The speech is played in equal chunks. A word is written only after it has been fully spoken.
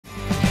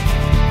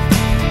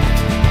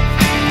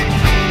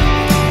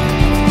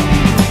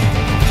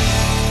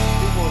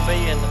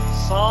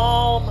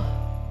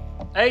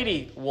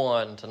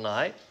81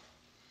 tonight.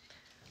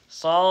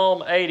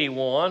 Psalm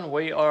 81.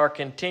 We are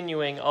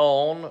continuing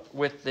on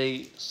with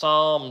the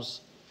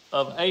Psalms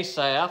of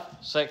Asaph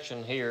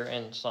section here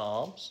in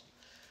Psalms.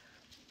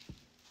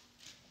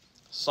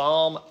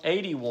 Psalm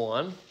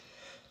 81.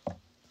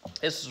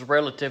 This is a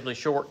relatively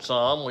short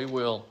psalm. We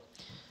will,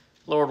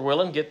 Lord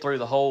willing, get through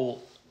the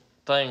whole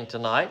thing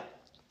tonight,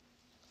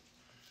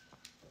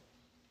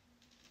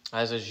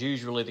 as is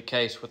usually the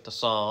case with the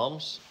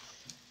Psalms.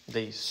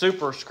 The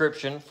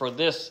superscription for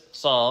this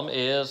psalm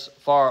is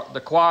for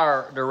the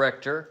choir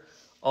director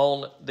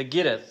on the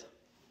Gittith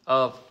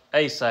of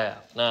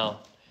Asaph.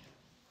 Now,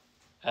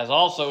 as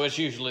also is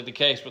usually the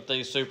case with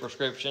these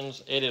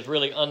superscriptions, it is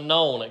really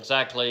unknown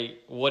exactly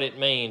what it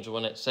means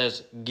when it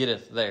says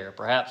Gittith there.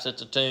 Perhaps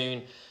it's a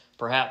tune,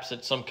 perhaps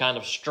it's some kind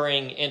of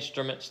string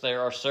instruments.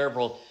 There are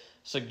several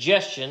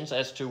suggestions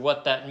as to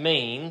what that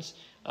means,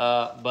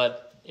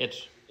 but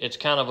it's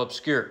kind of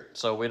obscure,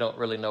 so we don't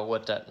really know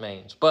what that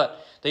means.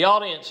 But the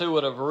audience who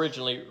would have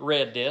originally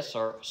read this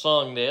or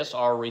sung this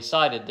or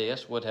recited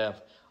this would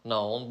have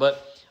known,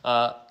 but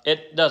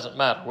it doesn't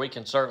matter. We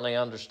can certainly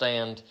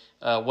understand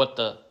what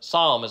the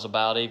psalm is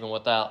about even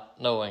without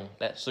knowing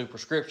that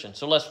superscription.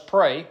 So let's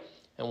pray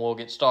and we'll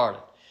get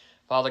started.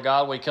 Father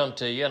God, we come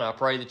to you and I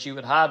pray that you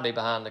would hide me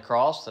behind the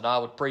cross, that I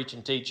would preach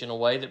and teach in a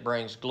way that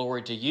brings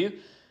glory to you,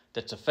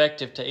 that's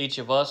effective to each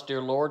of us,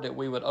 dear Lord, that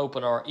we would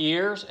open our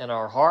ears and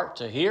our heart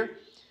to hear.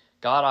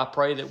 God, I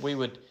pray that we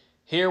would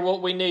hear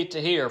what we need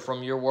to hear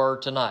from your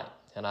word tonight.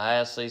 And I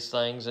ask these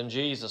things in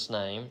Jesus'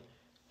 name.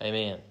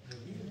 Amen.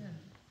 Amen.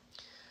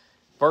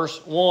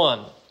 Verse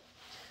 1.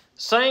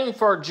 Sing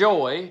for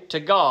joy to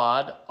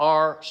God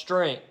our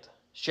strength.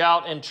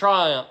 Shout in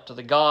triumph to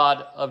the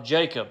God of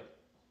Jacob.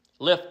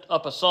 Lift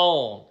up a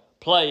song.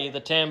 Play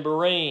the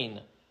tambourine,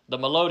 the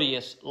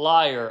melodious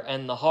lyre,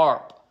 and the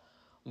harp.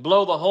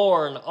 Blow the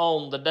horn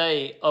on the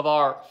day of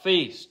our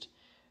feast,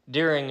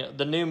 during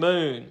the new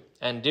moon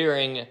and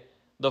during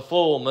the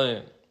full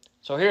moon.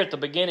 So here at the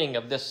beginning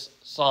of this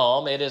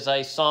psalm, it is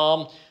a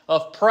psalm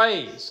of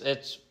praise.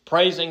 It's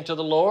praising to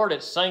the Lord.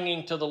 It's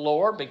singing to the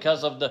Lord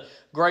because of the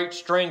great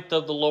strength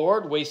of the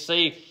Lord. We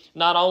see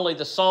not only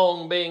the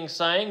song being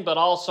sang, but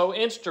also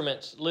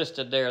instruments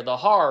listed there, the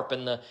harp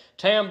and the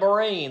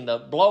tambourine, the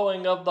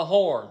blowing of the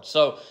horn.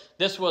 So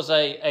this was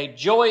a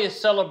joyous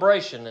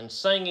celebration and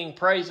singing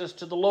praises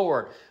to the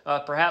Lord,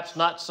 perhaps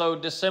not so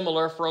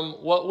dissimilar from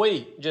what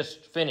we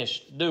just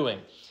finished doing.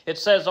 It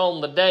says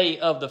on the day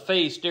of the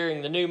feast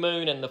during the new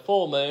moon and the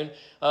full moon.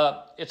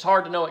 It's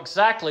hard to know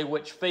exactly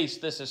which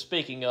feast this is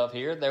speaking of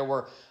here. There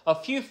were a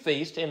few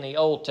feasts in the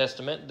Old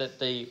Testament that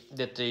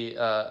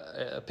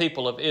the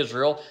people of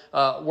Israel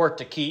were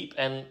to keep,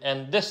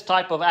 and this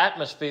type of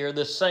atmosphere,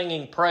 this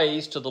singing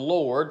praise to the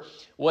Lord,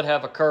 would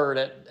have occurred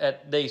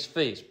at these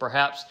feasts.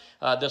 Perhaps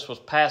this was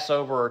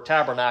Passover or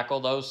Tabernacle.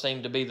 Those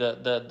seem to be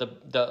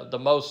the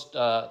most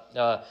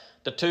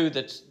the two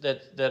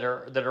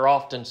that are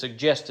often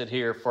suggested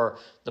here for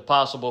the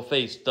possible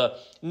feast. The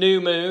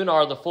new moon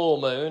or the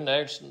full moon.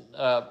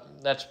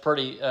 That's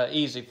pretty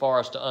easy for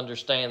us to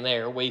understand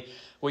there.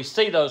 We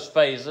see those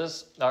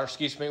phases,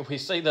 we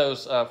see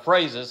those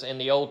phrases in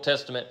the Old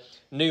Testament,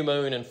 new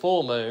moon and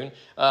full moon,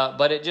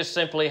 but it just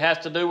simply has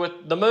to do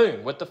with the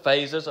moon, with the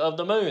phases of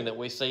the moon that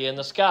we see in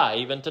the sky.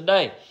 Even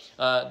today,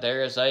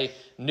 there is a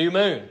new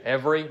moon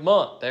every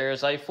month. There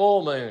is a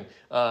full moon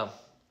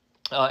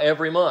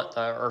every month,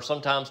 or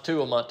sometimes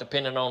two a month,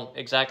 depending on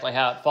exactly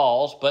how it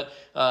falls. But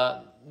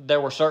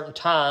there were certain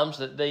times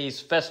that these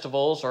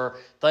festivals or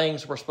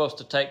things were supposed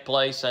to take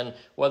place, and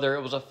whether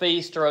it was a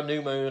feast or a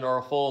new moon or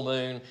a full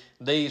moon,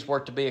 these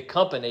were to be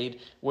accompanied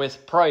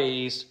with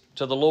praise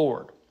to the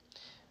Lord.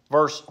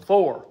 Verse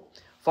 4,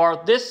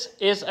 for this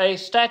is a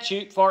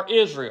statute for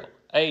Israel,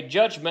 a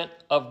judgment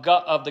of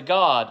the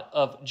God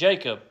of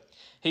Jacob.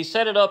 He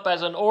set it up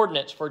as an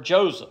ordinance for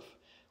Joseph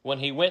when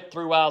he went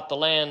throughout the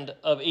land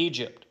of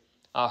Egypt.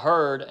 I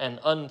heard an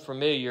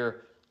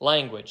unfamiliar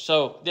language.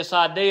 So this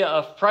idea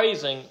of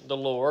praising the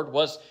Lord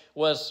was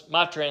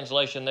my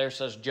translation there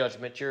says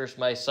judgment. Yours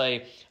may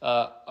say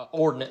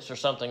ordinance or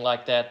something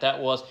like that.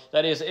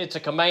 That is, it's a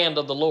command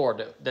of the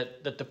Lord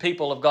that the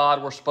people of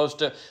God were supposed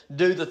to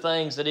do the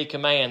things that He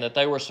commanded, that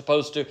they were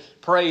supposed to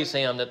praise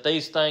Him, that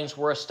these things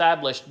were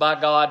established by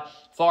God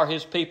for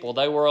His people.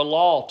 They were a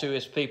law to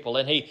His people,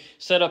 and He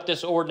set up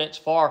this ordinance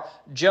for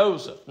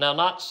Joseph. Now,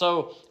 not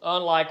so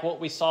unlike what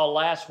we saw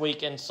last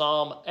week in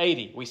Psalm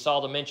 80. We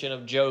saw the mention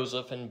of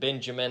Joseph and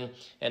Benjamin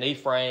and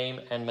Ephraim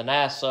and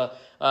Manasseh.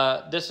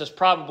 This is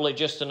probably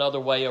just another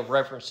way of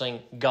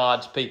referencing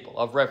God's people,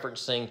 of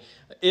referencing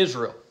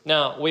Israel.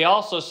 Now, we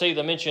also see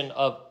the mention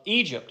of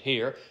Egypt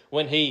here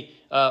when He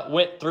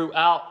went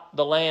throughout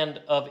the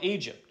land of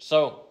Egypt.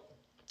 So,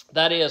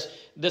 That is,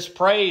 this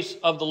praise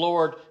of the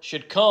Lord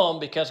should come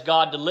because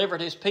God delivered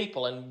His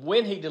people. And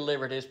when He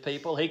delivered His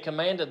people, He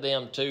commanded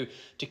them to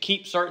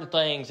keep certain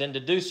things and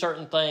to do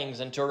certain things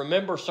and to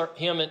remember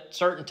Him at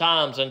certain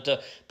times and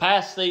to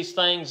pass these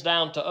things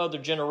down to other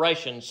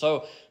generations.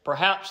 So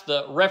perhaps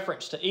the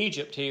reference to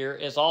Egypt here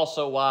is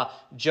also why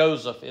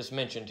Joseph is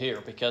mentioned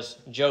here, because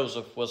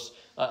Joseph was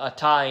a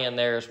tie-in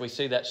there as we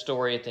see that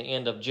story at the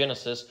end of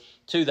Genesis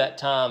to that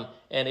time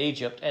in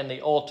Egypt and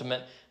the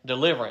ultimate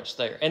deliverance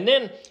there. And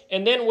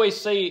then we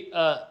see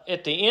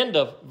at the end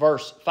of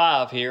verse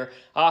 5 here,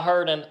 I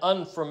heard an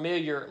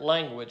unfamiliar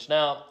language.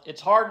 Now,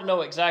 it's hard to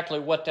know exactly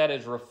what that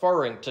is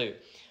referring to.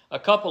 A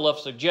couple of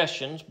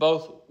suggestions,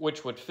 both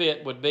which would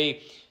fit, would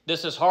be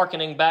this is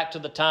hearkening back to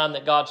the time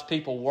that God's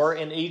people were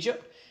in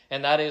Egypt,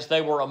 and that is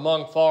they were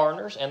among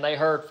foreigners, and they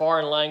heard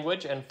foreign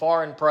language and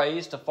foreign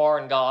praise to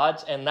foreign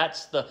gods, and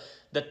that's the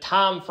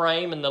time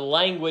frame and the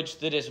language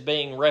that is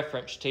being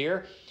referenced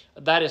here.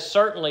 That is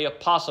certainly a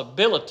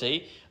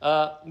possibility,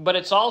 but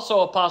it's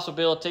also a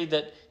possibility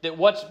that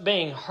what's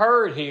being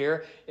heard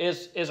here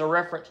is a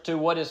reference to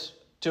what is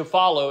to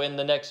follow in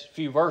the next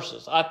few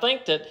verses. I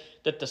think that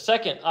the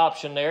second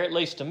option there, at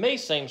least to me,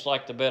 seems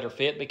like the better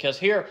fit, because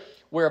here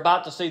we're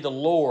about to see the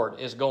Lord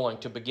is going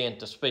to begin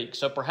to speak.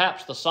 So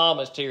perhaps the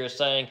psalmist here is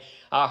saying,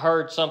 I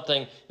heard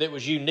something that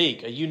was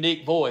unique, a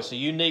unique voice, a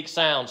unique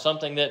sound,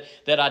 something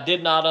that I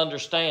did not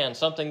understand,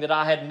 something that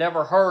I had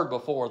never heard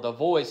before, the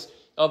voice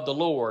of the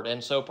Lord.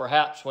 And so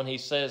perhaps when he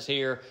says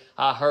here,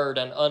 I heard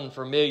an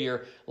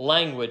unfamiliar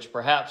language,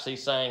 perhaps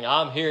he's saying,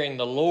 I'm hearing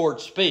the Lord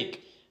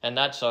speak. And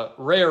that's a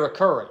rare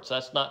occurrence.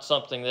 That's not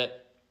something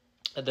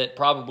that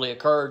probably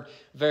occurred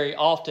very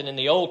often in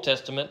the Old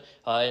Testament,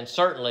 and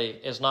certainly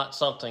is not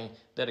something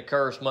that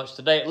occurs much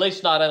today, at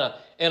least not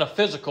in a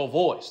physical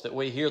voice, that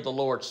we hear the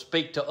Lord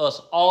speak to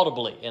us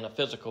audibly in a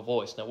physical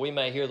voice. Now, we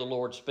may hear the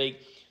Lord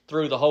speak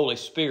through the Holy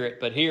Spirit,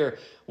 but here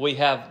we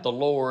have the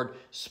Lord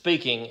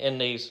speaking in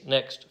these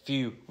next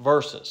few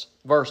verses.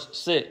 Verse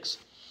 6,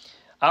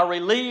 I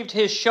relieved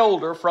his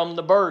shoulder from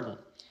the burden.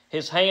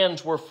 His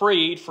hands were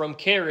freed from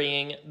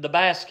carrying the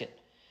basket.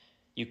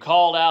 You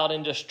called out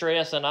in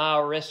distress, and I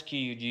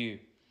rescued you.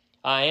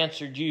 I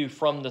answered you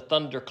from the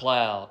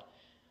thundercloud.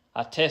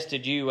 I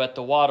tested you at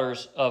the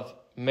waters of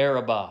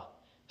Meribah,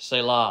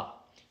 Selah.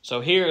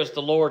 So here is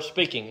the Lord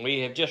speaking.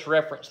 We have just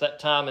referenced that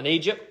time in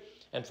Egypt.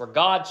 And for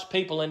God's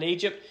people in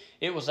Egypt,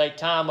 it was a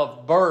time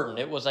of burden.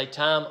 It was a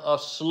time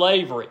of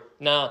slavery.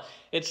 Now,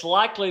 it's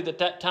likely that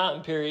that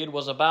time period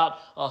was about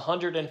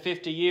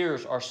 150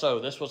 years or so.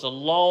 This was a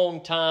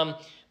long time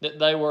that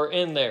they were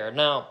in there.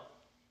 Now,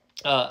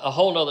 a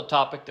whole other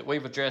topic that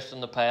we've addressed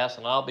in the past,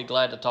 and I'll be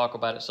glad to talk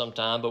about it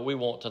sometime, but we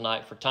won't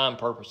tonight for time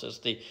purposes.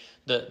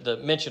 The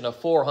mention of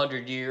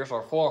 400 years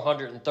or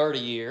 430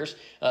 years,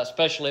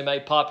 especially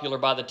made popular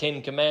by the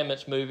Ten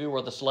Commandments movie,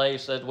 where the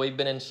slave said, we've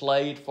been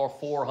enslaved for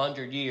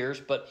 400 years.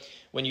 But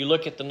when you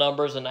look at the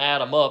numbers and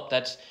add them up,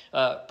 that's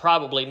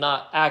probably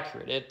not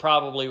accurate. It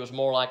probably was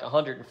more like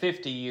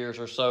 150 years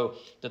or so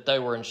that they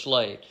were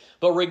enslaved.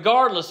 But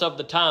regardless of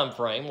the time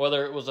frame,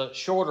 whether it was a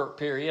shorter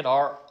period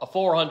or a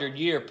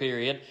 400-year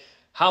period,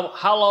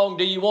 how long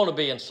do you want to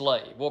be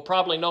enslaved? Well,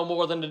 probably no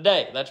more than a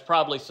day. That's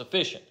probably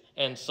sufficient.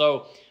 And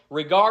so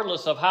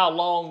regardless of how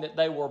long that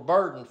they were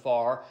burdened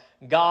for,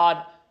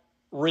 God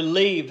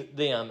relieved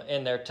them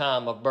in their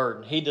time of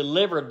burden. He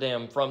delivered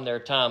them from their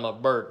time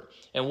of burden.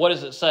 And what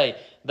does it say?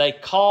 They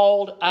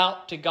called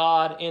out to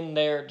God in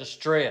their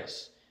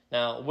distress.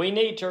 Now, we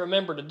need to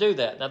remember to do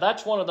that. Now,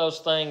 that's one of those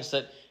things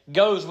that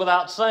goes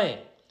without saying.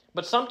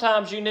 But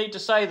sometimes you need to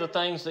say the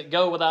things that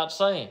go without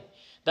saying.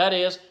 That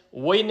is,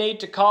 we need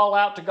to call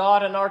out to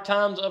God in our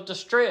times of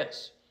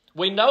distress.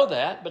 We know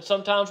that, but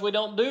sometimes we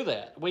don't do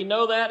that. We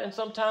know that, and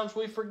sometimes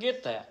we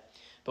forget that.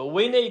 But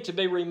we need to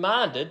be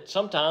reminded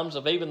sometimes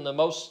of even the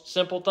most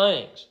simple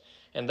things.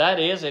 And that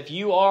is, if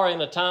you are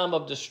in a time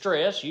of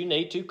distress, you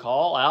need to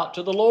call out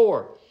to the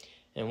Lord.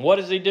 And what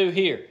does he do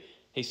here?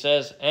 He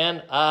says,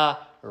 and I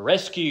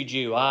rescued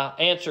you. I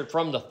answered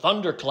from the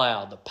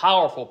thundercloud, the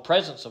powerful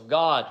presence of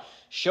God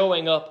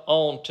showing up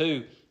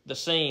onto the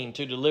scene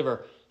to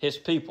deliver his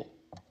people.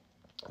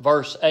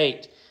 Verse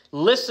 8,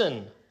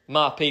 listen,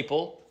 my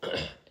people,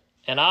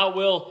 and I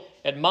will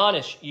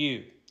admonish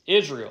you,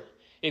 Israel,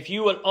 if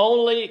you would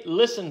only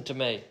listen to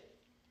me.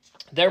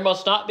 There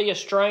must not be a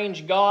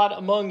strange God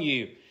among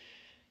you.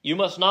 You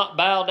must not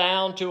bow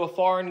down to a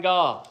foreign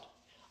god.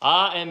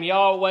 I am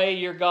Yahweh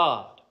your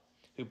God,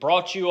 who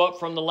brought you up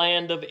from the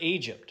land of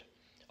Egypt.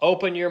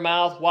 Open your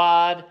mouth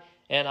wide,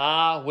 and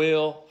I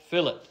will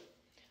fill it.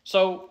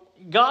 So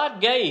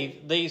God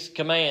gave these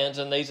commands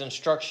and these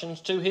instructions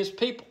to his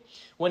people.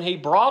 When he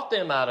brought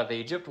them out of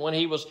Egypt, when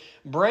he was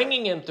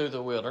bringing them through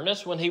the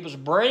wilderness, when he was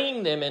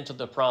bringing them into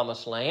the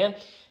promised land,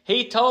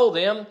 he told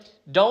them,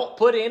 don't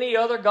put any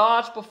other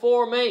gods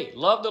before me.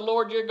 Love the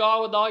Lord your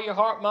God with all your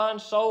heart,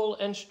 mind, soul,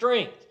 and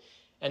strength.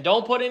 And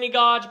don't put any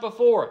gods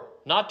before him.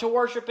 Not to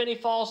worship any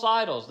false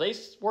idols.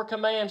 These were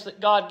commands that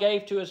God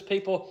gave to his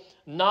people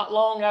not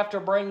long after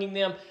bringing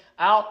them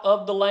out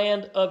of the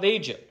land of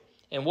Egypt.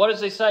 And what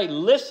does he say?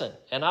 Listen,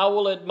 and I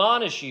will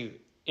admonish you,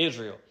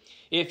 Israel,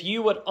 if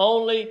you would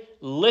only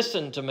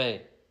listen to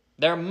me.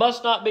 There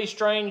must not be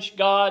strange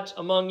gods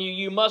among you.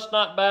 You must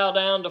not bow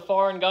down to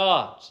foreign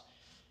gods.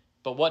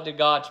 But what did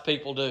God's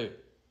people do?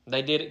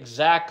 They did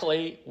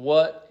exactly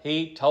what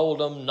he told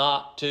them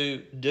not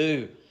to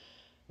do.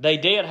 They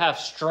did have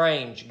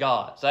strange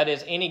gods. That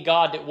is, any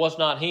god that was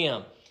not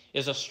him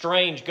is a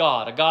strange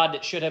god, a god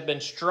that should have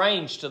been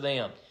strange to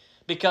them.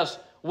 Because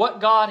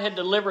what God had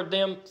delivered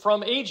them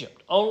from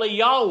Egypt? Only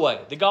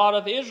Yahweh, the God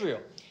of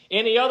Israel.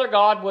 Any other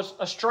god was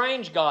a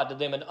strange god to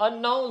them, an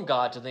unknown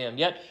god to them.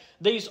 Yet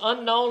these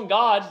unknown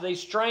gods,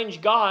 these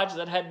strange gods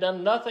that had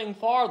done nothing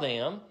for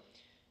them,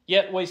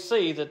 yet we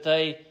see that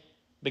they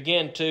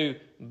begin to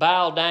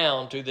bow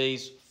down to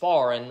these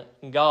foreign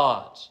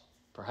gods.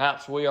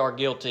 Perhaps we are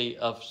guilty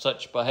of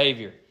such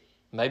behavior.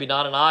 Maybe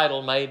not an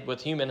idol made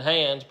with human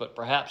hands, but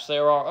perhaps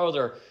there are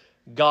other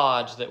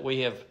gods that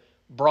we have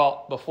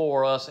brought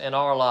before us in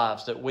our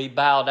lives that we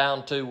bow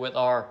down to with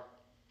our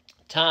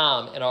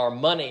time and our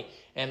money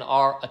and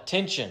our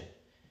attention.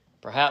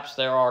 Perhaps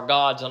there are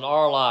gods in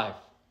our life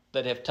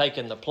that have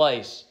taken the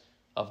place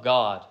of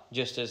God,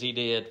 just as he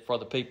did for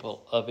the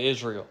people of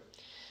Israel.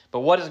 But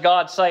what does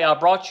God say? I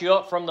brought you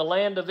up from the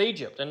land of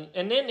Egypt. And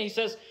then he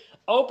says,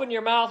 open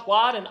your mouth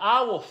wide and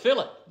I will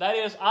fill it. That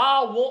is,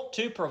 I want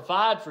to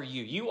provide for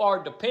you. You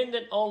are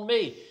dependent on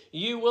me.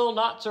 You will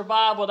not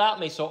survive without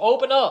me. So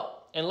open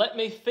up and let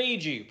me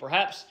feed you.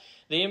 Perhaps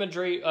the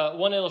imagery,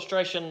 one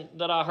illustration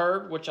that I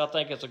heard, which I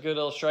think is a good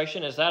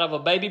illustration, is that of a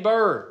baby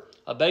bird.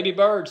 A baby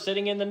bird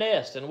sitting in the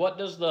nest. And what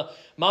does the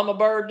mama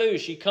bird do?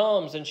 She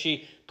comes and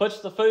she puts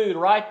the food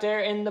right there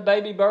in the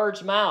baby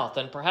bird's mouth.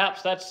 And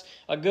perhaps that's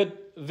a good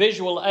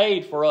visual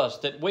aid for us,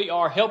 that we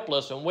are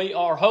helpless and we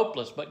are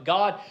hopeless. But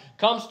God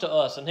comes to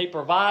us and he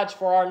provides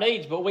for our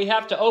needs. But we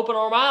have to open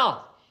our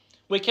mouth.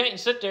 We can't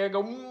sit there and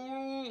go,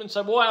 and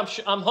say, boy,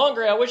 I'm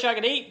hungry. I wish I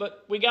could eat,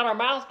 but we got our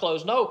mouth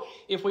closed. No,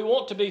 if we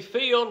want to be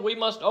filled, we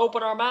must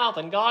open our mouth.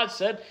 And God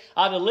said,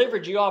 I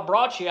delivered you. I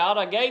brought you out.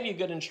 I gave you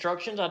good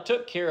instructions. I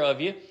took care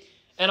of you.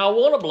 And I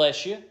want to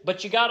bless you,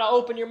 but you got to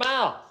open your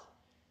mouth.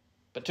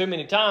 But too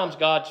many times,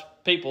 God's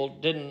people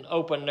didn't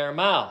open their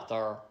mouth.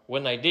 Or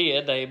when they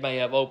did, they may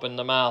have opened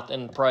the mouth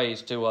in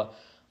praise to a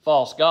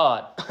false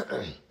god.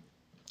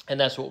 And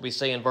that's what we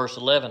see in verse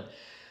 11.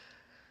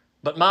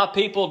 But my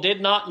people did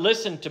not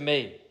listen to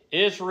me.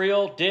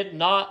 Israel did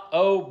not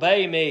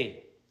obey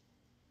me.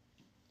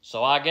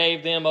 So I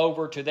gave them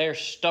over to their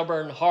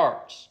stubborn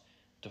hearts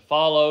to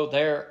follow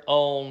their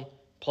own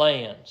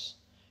plans.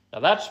 Now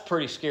that's a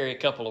pretty scary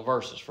couple of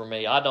verses for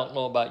me. I don't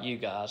know about you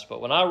guys, but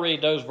when I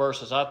read those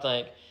verses, I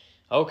think,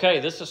 okay,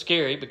 this is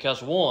scary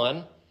because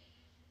one,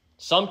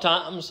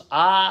 sometimes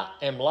I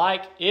am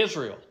like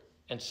Israel,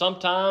 and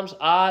sometimes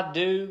I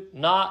do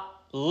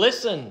not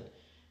listen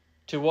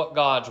to what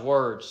God's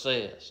Word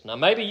says. Now,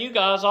 maybe you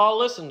guys all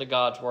listen to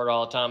God's Word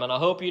all the time, and I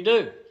hope you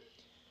do.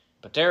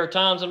 But there are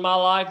times in my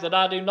life that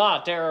I do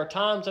not. There are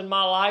times in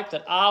my life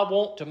that I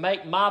want to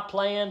make my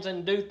plans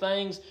and do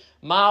things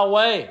my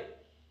way.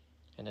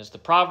 And as the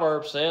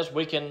proverb says,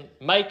 we can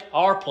make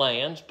our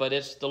plans, but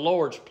it's the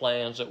Lord's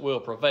plans that will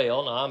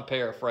prevail. Now, I'm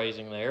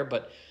paraphrasing there,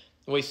 but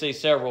we see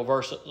several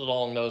verses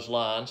along those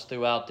lines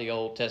throughout the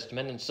Old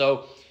Testament. And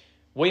so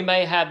we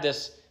may have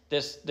this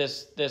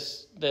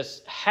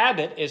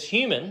habit as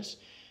humans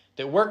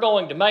that we're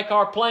going to make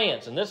our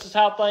plans, and this is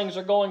how things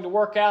are going to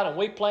work out, and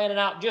we plan it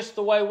out just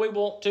the way we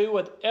want to,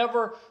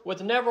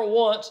 with never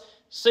once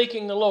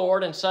seeking the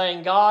Lord and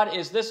saying, God,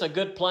 is this a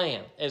good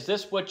plan? Is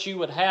this what you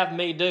would have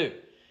me do?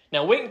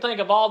 Now, we can think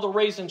of all the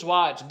reasons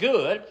why it's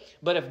good,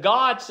 but if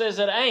God says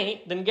it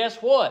ain't, then guess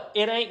what?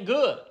 It ain't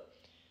good.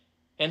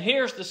 And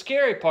here's the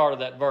scary part of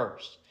that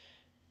verse.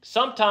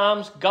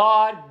 Sometimes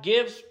God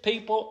gives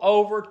people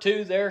over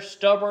to their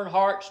stubborn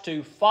hearts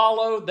to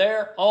follow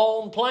their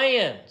own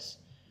plans.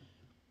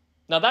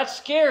 Now that's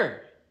scary,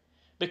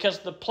 because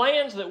the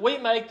plans that we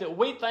make that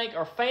we think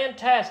are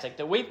fantastic,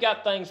 that we've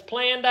got things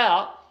planned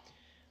out,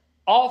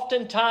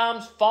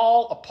 oftentimes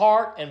fall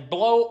apart and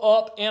blow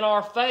up in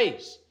our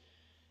face.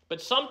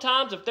 But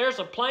sometimes if there's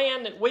a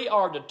plan that we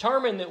are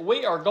determined that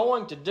we are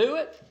going to do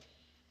it,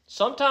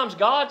 sometimes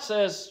God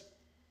says,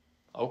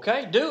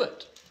 okay, do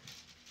it.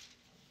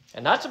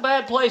 And that's a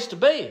bad place to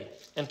be.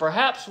 And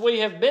perhaps we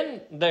have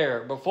been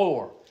there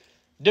before,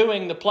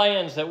 doing the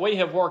plans that we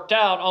have worked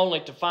out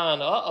only to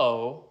find,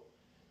 uh-oh,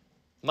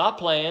 my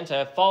plans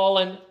have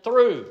fallen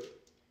through.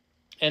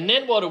 And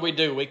then what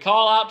do? We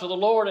call out to the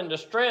Lord in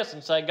distress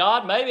and say,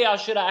 God, maybe I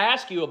should have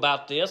asked you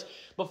about this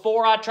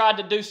before I tried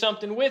to do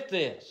something with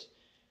this.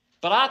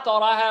 But I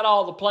thought I had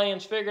all the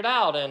plans figured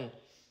out. And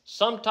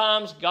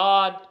sometimes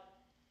God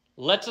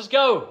lets us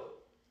go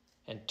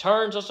and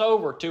turns us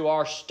over to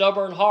our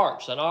stubborn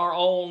hearts and our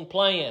own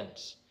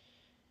plans.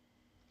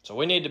 So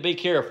we need to be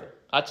careful.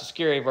 That's a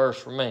scary verse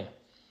for me.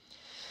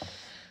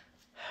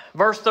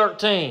 Verse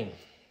 13.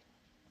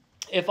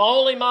 If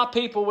only my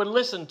people would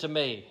listen to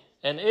me,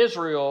 and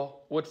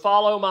Israel would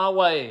follow my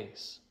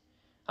ways,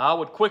 I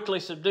would quickly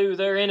subdue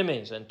their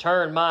enemies and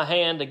turn my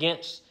hand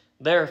against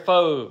their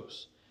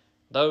foes.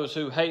 Those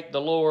who hate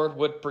the Lord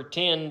would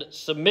pretend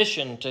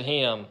submission to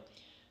Him.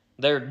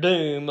 Their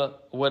doom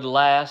would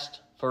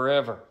last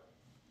forever.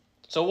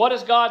 So what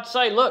does God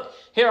say? Look,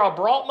 here I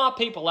brought my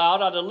people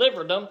out, I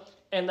delivered them,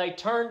 and they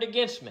turned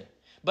against me.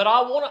 But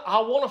I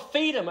want to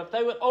feed them. If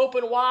they would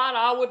open wide,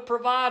 I would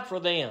provide for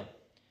them.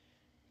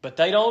 But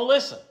they don't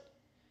listen.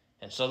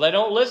 And so they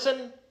don't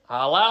listen.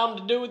 I allow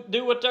them to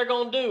do what they're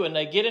going to do, and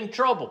they get in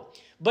trouble.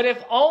 But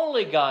if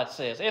only, God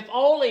says, if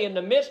only in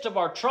the midst of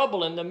our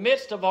trouble, in the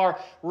midst of our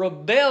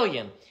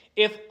rebellion,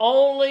 if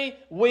only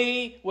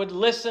we would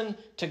listen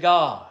to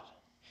God.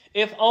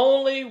 If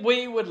only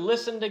we would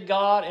listen to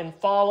God and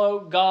follow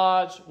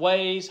God's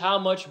ways, how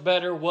much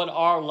better would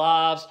our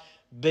lives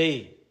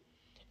be?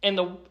 And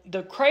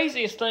the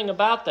craziest thing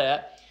about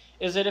that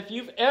is that if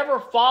you've ever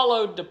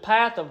followed the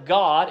path of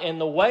God and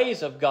the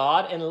ways of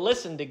God and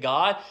listened to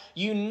God,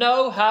 you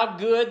know how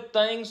good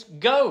things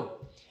go.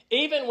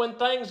 Even when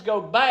things go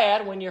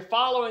bad, when you're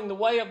following the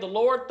way of the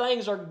Lord,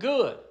 things are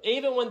good.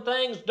 Even when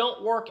things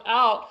don't work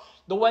out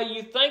the way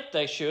you think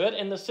they should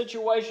and the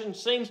situation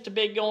seems to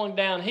be going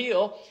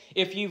downhill,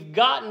 if you've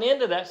gotten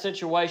into that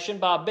situation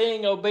by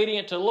being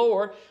obedient to the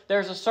Lord,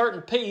 there's a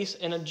certain peace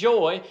and a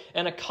joy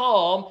and a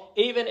calm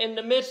even in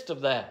the midst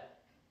of that.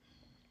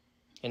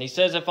 And He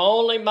says, if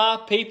only my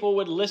people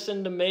would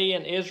listen to me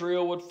and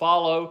Israel would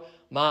follow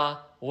my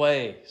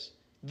ways,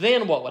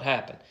 then what would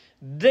happen?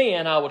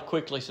 Then I would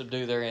quickly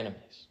subdue their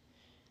enemies.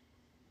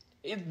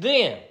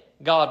 Then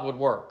God would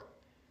work.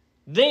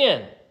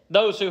 Then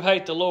those who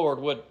hate the Lord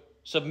would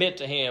submit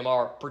to Him,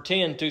 or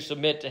pretend to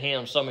submit to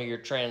Him, some of your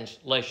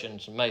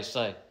translations may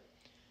say.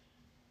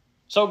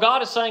 So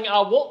God is saying,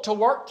 I want to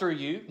work through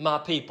you, my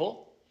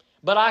people,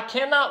 but I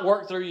cannot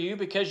work through you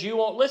because you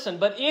won't listen.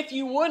 But if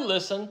you would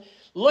listen,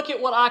 look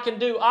at what I can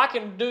do. I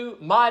can do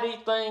mighty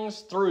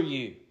things through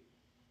you.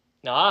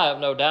 Now, I have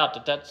no doubt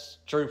that that's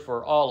true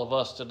for all of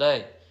us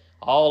today.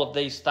 All of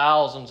these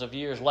thousands of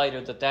years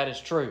later, that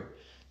is true.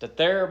 That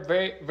there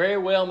very, very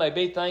well may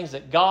be things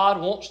that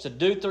God wants to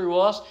do through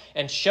us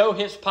and show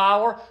His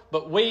power,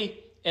 but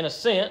we, in a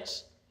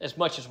sense, as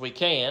much as we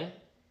can,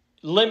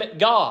 limit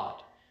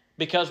God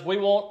because we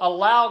won't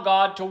allow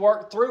God to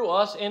work through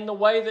us in the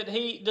way that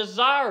He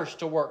desires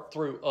to work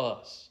through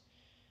us.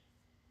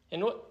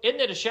 And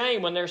isn't it a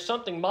shame when there's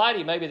something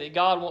mighty maybe that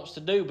God wants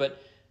to do,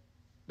 but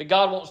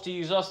God wants to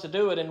use us to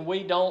do it and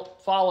we don't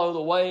follow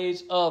the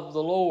ways of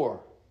the Lord?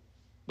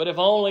 But if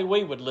only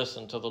we would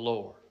listen to the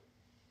Lord.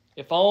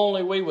 If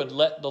only we would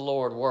let the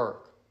Lord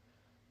work,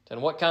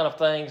 then what kind of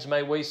things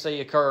may we see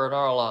occur in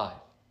our life?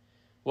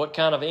 What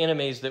kind of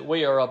enemies that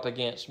we are up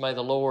against may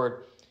the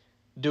Lord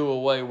do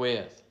away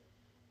with?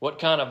 What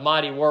kind of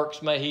mighty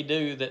works may He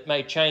do that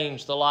may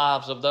change the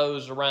lives of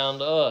those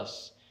around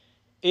us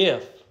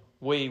if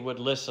we would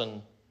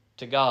listen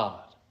to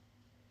God?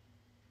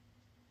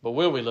 But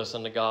will we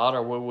listen to God,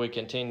 or will we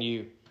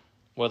continue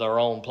with our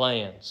own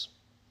plans?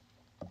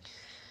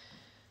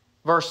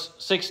 Verse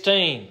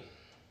 16.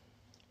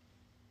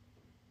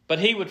 But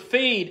He would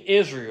feed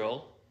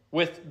Israel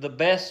with the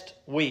best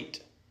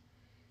wheat.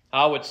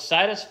 I would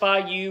satisfy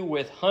you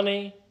with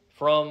honey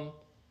from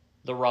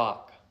the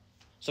rock.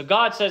 So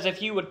God says,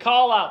 if you would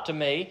call out to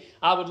me,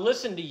 I would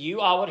listen to you,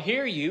 I would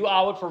hear you,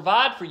 I would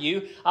provide for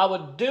you, I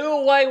would do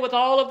away with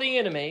all of the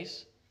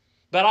enemies,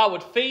 but I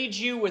would feed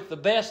you with the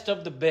best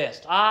of the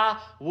best. I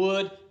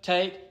would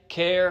take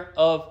care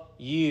of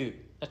you.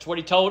 That's what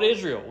He told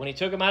Israel when He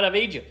took them out of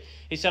Egypt.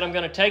 He said, I'm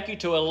going to take you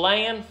to a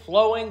land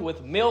flowing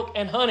with milk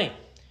and honey.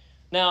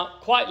 Now,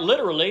 quite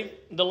literally,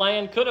 the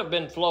land could have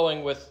been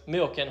flowing with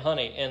milk and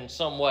honey in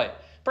some way.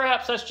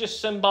 Perhaps that's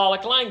just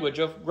symbolic language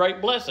of great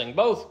blessing.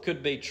 Both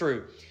could be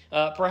true.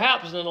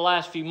 Perhaps in the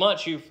last few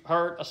months you've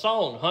heard a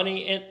song,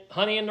 Honey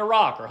in the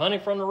Rock, or Honey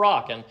from the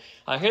Rock. And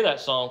I hear that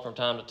song from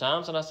time to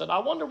time. And I said, I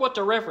wonder what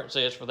the reference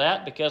is for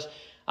that, because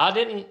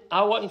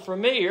I wasn't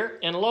familiar.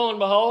 And lo and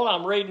behold,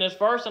 I'm reading this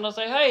verse and I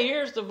say, hey,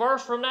 here's the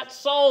verse from that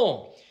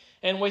song.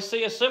 And we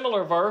see a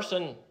similar verse,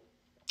 and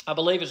I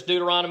believe it's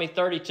Deuteronomy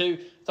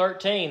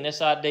 32:13, this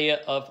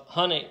idea of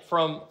honey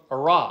from a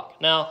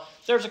rock. Now,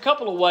 there's a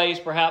couple of ways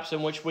perhaps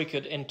in which we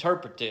could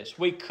interpret this.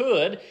 We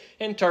could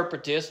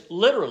interpret this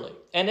literally,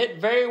 and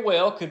it very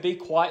well could be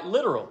quite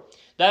literal.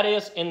 That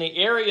is, in the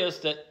areas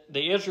that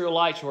the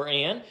Israelites were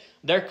in,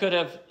 there could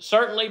have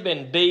certainly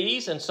been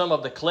bees in some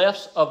of the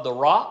clefts of the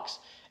rocks,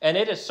 and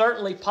it is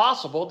certainly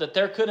possible that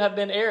there could have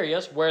been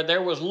areas where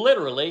there was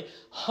literally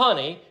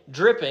honey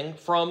dripping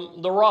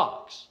from the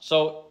rocks.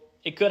 So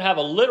it could have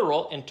a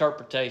literal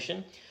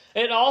interpretation.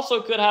 It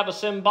also could have a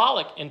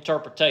symbolic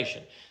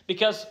interpretation,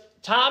 because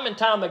time and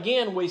time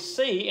again we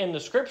see in the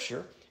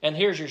Scripture, and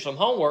here's your some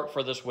homework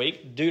for this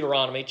week,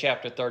 Deuteronomy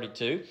chapter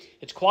 32.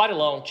 It's quite a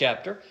long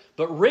chapter,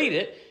 but read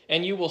it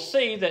and you will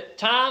see that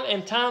time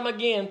and time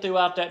again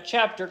throughout that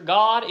chapter,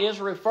 God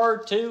is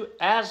referred to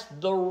as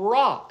the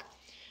rock.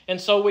 And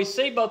so we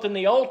see both in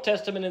the Old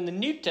Testament and the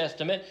New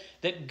Testament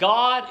that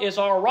God is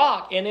our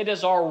rock, and it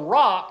is our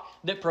rock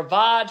that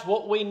provides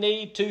what we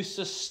need to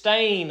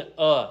sustain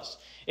us.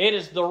 It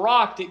is the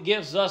rock that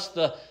gives us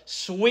the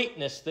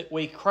sweetness that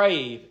we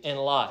crave in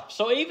life.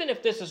 So even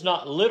if this is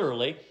not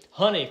literally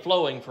honey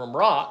flowing from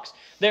rocks,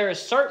 there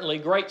is certainly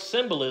great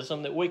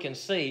symbolism that we can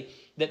see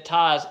that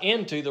ties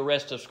into the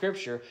rest of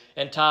Scripture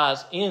and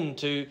ties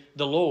into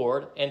the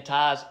Lord and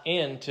ties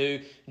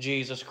into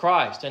Jesus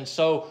Christ. And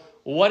so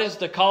what is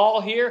the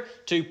call here?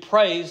 To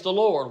praise the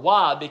Lord.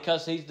 Why?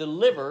 Because He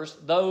delivers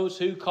those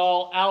who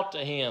call out to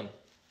Him.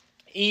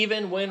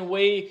 Even when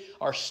we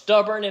are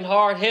stubborn and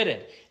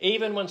hard-headed,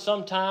 even when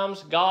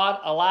sometimes God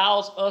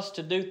allows us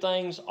to do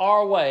things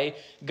our way,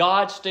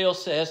 God still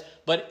says,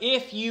 but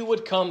if you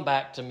would come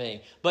back to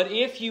me, but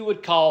if you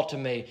would call to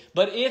me,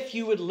 but if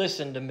you would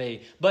listen to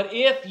me, but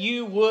if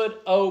you would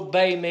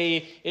obey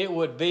me, it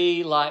would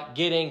be like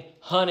getting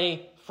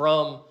honey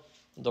from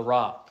the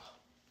rock.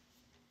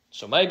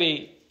 So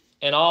maybe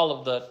in all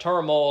of the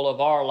turmoil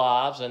of our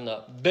lives and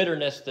the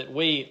bitterness that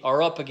we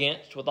are up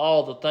against with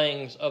all the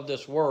things of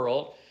this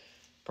world,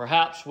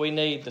 perhaps we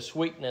need the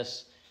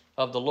sweetness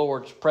of the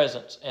Lord's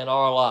presence in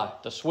our life,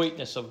 the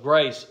sweetness of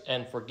grace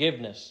and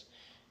forgiveness.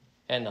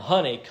 And the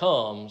honey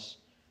comes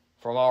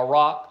from our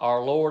rock,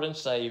 our Lord and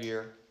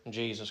Savior,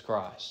 Jesus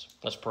Christ.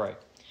 Let's pray.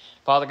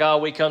 Father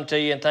God, we come to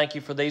you and thank you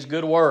for these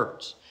good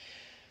words.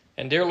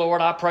 And dear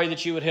Lord, I pray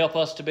that you would help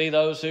us to be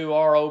those who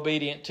are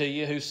obedient to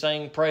you, who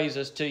sing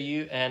praises to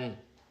you. And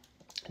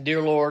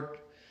dear Lord,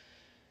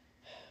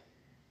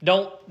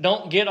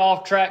 don't get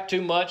off track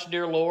too much,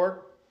 dear Lord.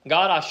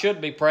 God, I should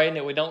be praying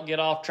that we don't get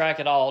off track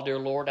at all, dear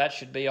Lord. That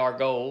should be our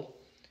goal.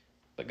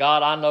 But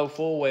God, I know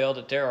full well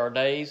that there are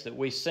days that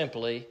we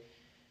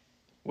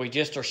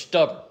just are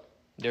stubborn,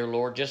 dear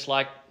Lord, just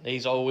like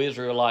these old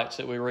Israelites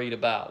that we read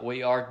about.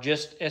 We are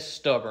just as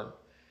stubborn.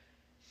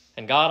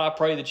 And God, I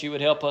pray that you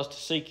would help us to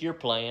seek your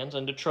plans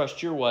and to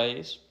trust your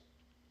ways.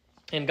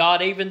 And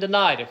God, even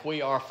tonight, if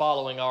we are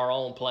following our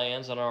own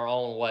plans and our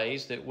own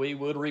ways, that we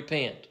would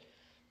repent,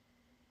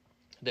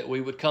 that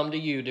we would come to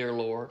you, dear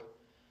Lord,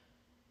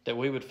 that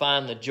we would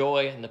find the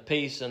joy and the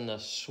peace and the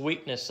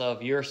sweetness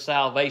of your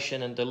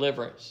salvation and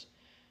deliverance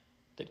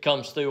that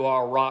comes through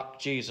our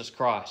rock, Jesus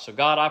Christ. So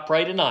God, I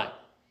pray tonight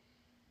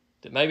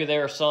that maybe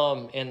there are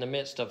some in the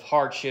midst of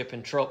hardship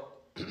and trouble,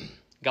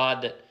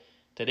 God,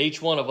 that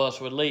each one of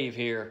us would leave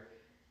here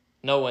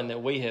knowing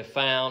that we have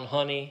found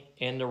honey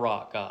in the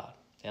rock, God.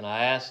 And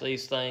I ask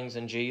these things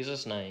in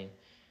Jesus' name.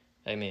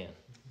 Amen.